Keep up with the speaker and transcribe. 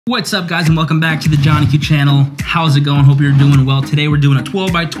What's up, guys, and welcome back to the Johnny Q channel. How's it going? Hope you're doing well. Today we're doing a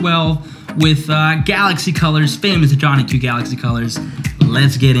 12x12 with Galaxy colors, famous Johnny Q Galaxy colors.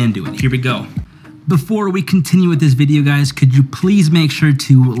 Let's get into it. Here we go. Before we continue with this video, guys, could you please make sure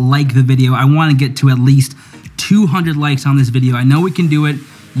to like the video? I want to get to at least 200 likes on this video. I know we can do it.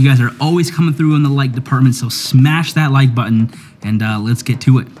 You guys are always coming through in the like department, so smash that like button and let's get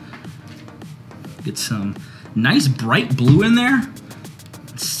to it. Get some nice bright blue in there.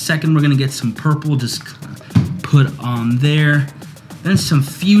 Second, we're gonna get some purple, just put on there. Then some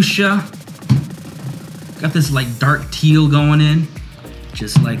fuchsia. Got this like dark teal going in,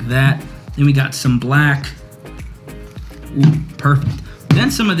 just like that. Then we got some black. Ooh, perfect. Then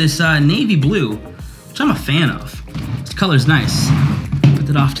some of this navy blue, which I'm a fan of. This color's nice. Put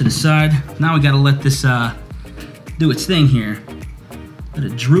it off to the side. Now we gotta let this do its thing here. Let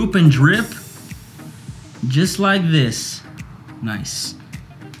it droop and drip, just like this. Nice.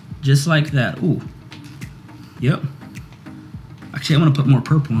 Just like that. Ooh. Yep. Actually, I want to put more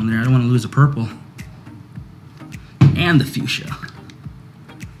purple in there. I don't want to lose the purple. And the fuchsia.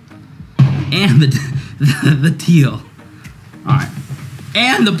 And the teal. Alright.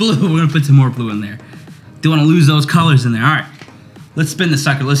 And the blue. We're going to put some more blue in there. Don't want to lose those colors in there. Alright. Let's spin the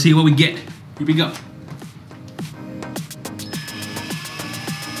sucker. Let's see what we get. Here we go.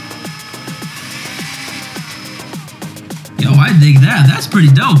 Yo, I dig that. That's pretty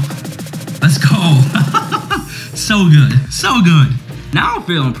dope. Let's go. So good. So good. Now I'm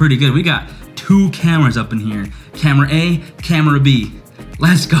feeling pretty good. We got two cameras up in here. Camera A, camera B.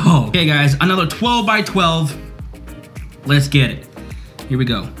 Let's go. Okay, guys, another 12x12. Let's get it. Here we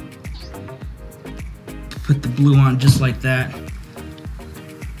go. Put the blue on just like that.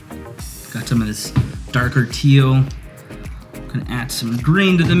 Got some of this darker teal. Gonna add some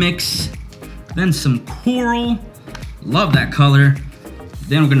green to the mix. Then some coral. Love that color.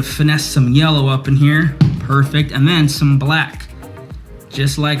 Then we're gonna finesse some yellow up in here. Perfect. And then some black.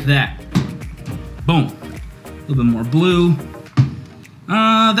 Just like that. Boom. A little bit more blue.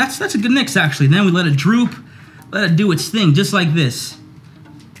 That's a good mix, actually. Then we let it droop. Let it do its thing, just like this.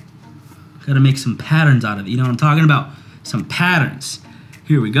 Gotta make some patterns out of it. You know what I'm talking about? Some patterns.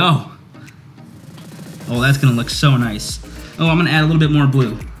 Here we go. Oh, that's gonna look so nice. Oh, I'm gonna add a little bit more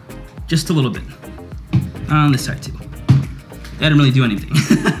blue. Just a little bit. On this side, too. I didn't really do anything,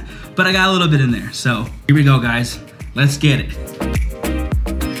 but I got a little bit in there. So here we go, guys. Let's get it.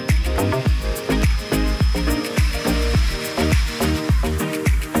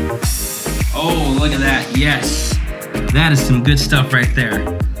 Oh, look at that. Yes. That is some good stuff right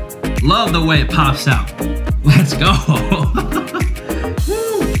there. Love the way it pops out. Let's go.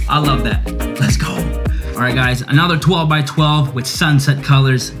 Woo. I love that. Let's go. All right, guys, another 12x12 with sunset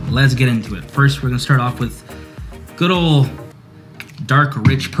colors. Let's get into it. First, we're gonna start off with good old dark,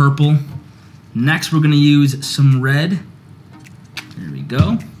 rich purple. Next, we're gonna use some red. There we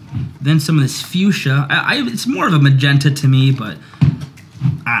go. Then some of this fuchsia. It's more of a magenta to me, but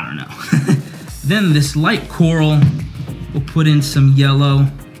I don't know. Then this light coral. We'll put in some yellow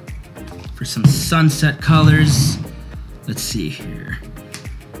for some sunset colors. Let's see here.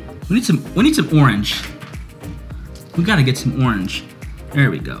 We need some orange. We gotta get some orange.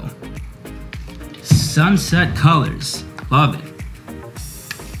 There we go. Sunset colors. Love it.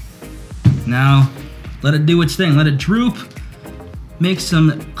 Now, let it do its thing. Let it droop. Make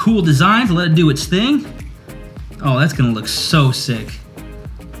some cool designs. Let it do its thing. Oh, that's gonna look so sick.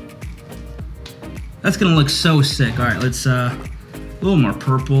 That's gonna look so sick. All right, let's a little more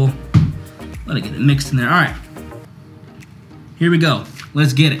purple. Let it get it mixed in there. All right, here we go.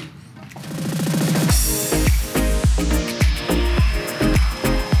 Let's get it.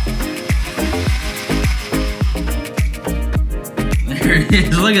 There it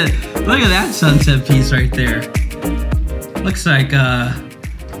is. Look at that sunset piece right there. Looks like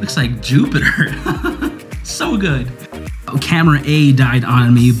Jupiter. So good. Camera A died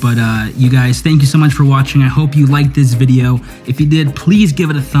on me, but you guys, thank you so much for watching. I hope you liked this video. If you did, please give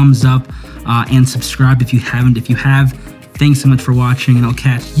it a thumbs up and subscribe if you haven't. If you have, thanks so much for watching, and I'll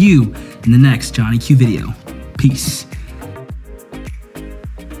catch you in the next Johnny Q video. Peace.